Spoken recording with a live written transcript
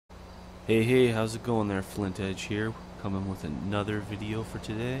Hey, how's it going there? Flint Edge here, coming with another video for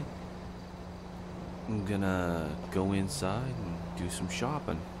today. I'm gonna go inside and do some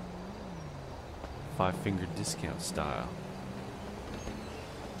shopping. 5-finger discount style.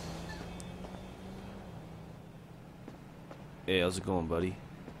 Hey, how's it going, buddy?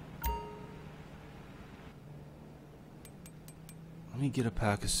 Let me get a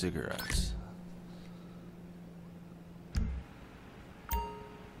pack of cigarettes.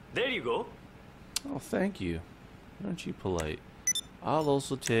 There you go. Oh, thank you. Aren't you polite? I'll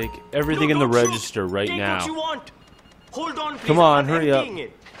also take everything in the register right now. Take what you want. Hold on, please. Come on, I'm hurry up. emptying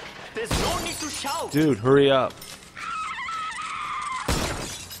it. There's no need to shout. Dude, hurry up.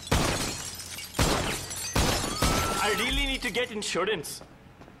 I really need to get insurance.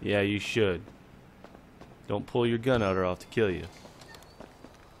 Yeah, you should. Don't pull your gun out or I'll have to kill you.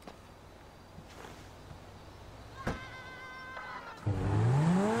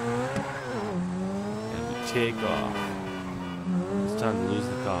 Take off. It's time to lose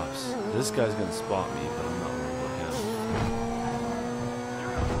the cops. This guy's gonna spot me, but I'm not worried about him.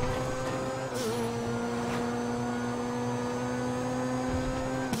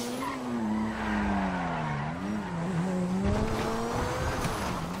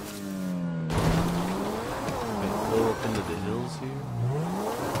 Gonna pull up into the hills here.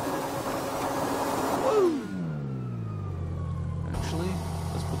 Woo! Actually,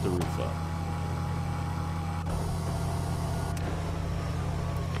 let's put the roof up.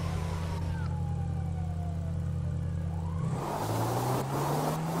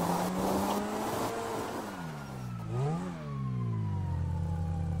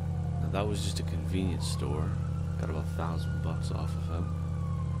 That was just a convenience store. Got about $1,000 off of him.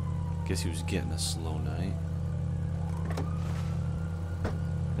 Guess he was getting a slow night.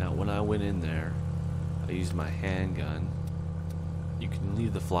 Now, when I went in there, I used my handgun. You can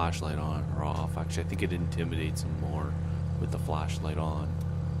leave the flashlight on or off. Actually, I think it intimidates him more with the flashlight on.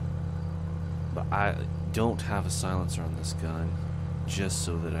 But I don't have a silencer on this gun, just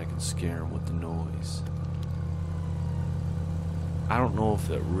so that I can scare him with the noise. I don't know if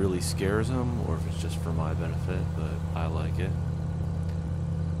it really scares him or if it's just for my benefit, but I like it.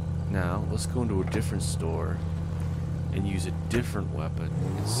 Now, let's go into a different store and use a different weapon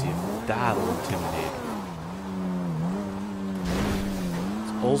and see if that'll intimidate him.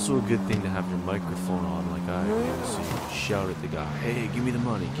 It's also a good thing to have your microphone on like I do, so you can shout at the guy, "Hey, give me the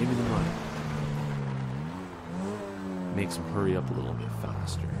money, give me the money." Makes him hurry up a little bit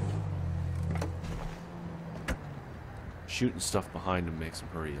faster. Shooting stuff behind him makes him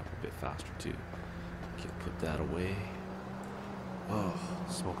hurry up a bit faster too. Can't put that away. Oh,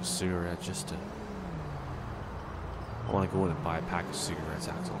 smoke a cigarette just to... I want to go in and buy a pack of cigarettes,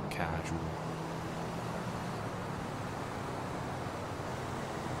 act all casual.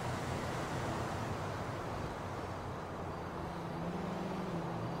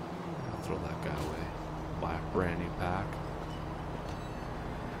 I'll throw that guy away. Buy a brand new pack.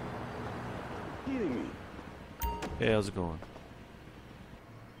 Kidding me. Hey, how's it going?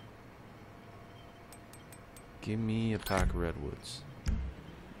 Give me a pack of Redwoods.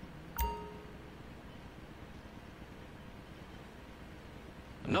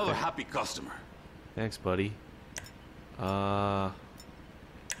 Another happy customer. Thanks, buddy. I'll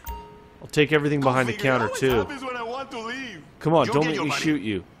take everything behind the counter too. When I want to leave. Come on, You'll don't get make your me money. shoot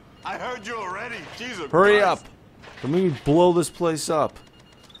you. I heard you already. Jesus Hurry Christ. up! Don't make me blow this place up.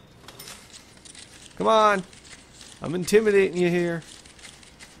 Come on! I'm intimidating you here.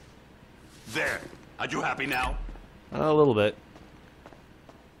 There. Are you happy now? A little bit.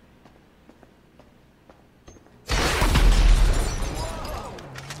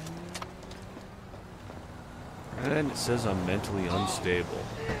 And it says I'm mentally unstable.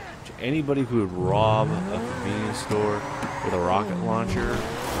 Anybody who would rob a convenience store with a rocket launcher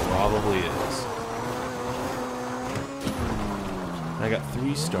probably is. I got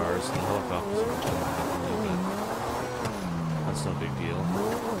 3 stars. The helicopter's a little bit. That's no big deal.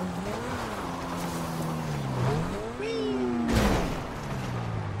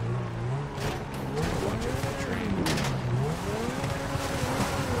 Watch out for the train.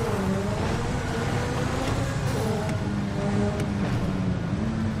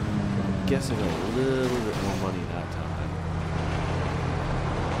 Guess I got a little bit more money that time.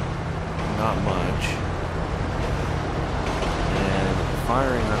 Not much. And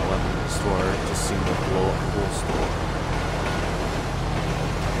firing that weapon in the store just seemed to blow up the whole store.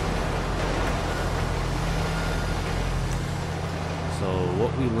 So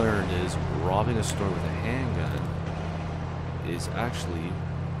what we learned is robbing a store with a handgun is actually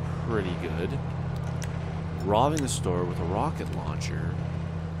pretty good. Robbing a store with a rocket launcher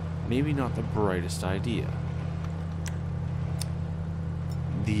maybe not the brightest idea.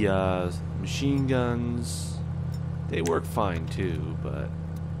 The machine guns, they work fine too, but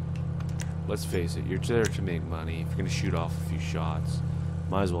let's face it, you're there to make money. If you're going to shoot off a few shots,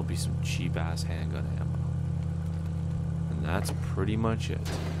 might as well be some cheap-ass handgun ammo. And that's pretty much it.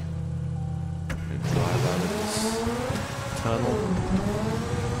 I'm going to drive out of this tunnel,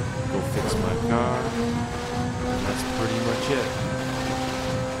 go fix my car, and that's pretty much it.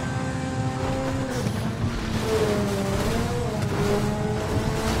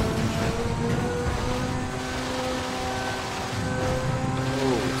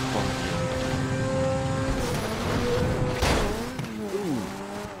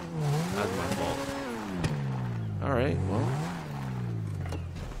 Alright, well,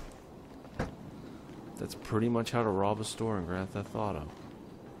 that's pretty much how to rob a store in Grand Theft Auto.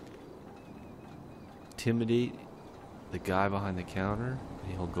 Intimidate the guy behind the counter,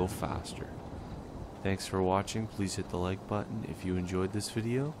 and he'll go faster. Thanks for watching. Please hit the like button if you enjoyed this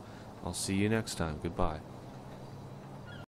video. I'll see you next time. Goodbye.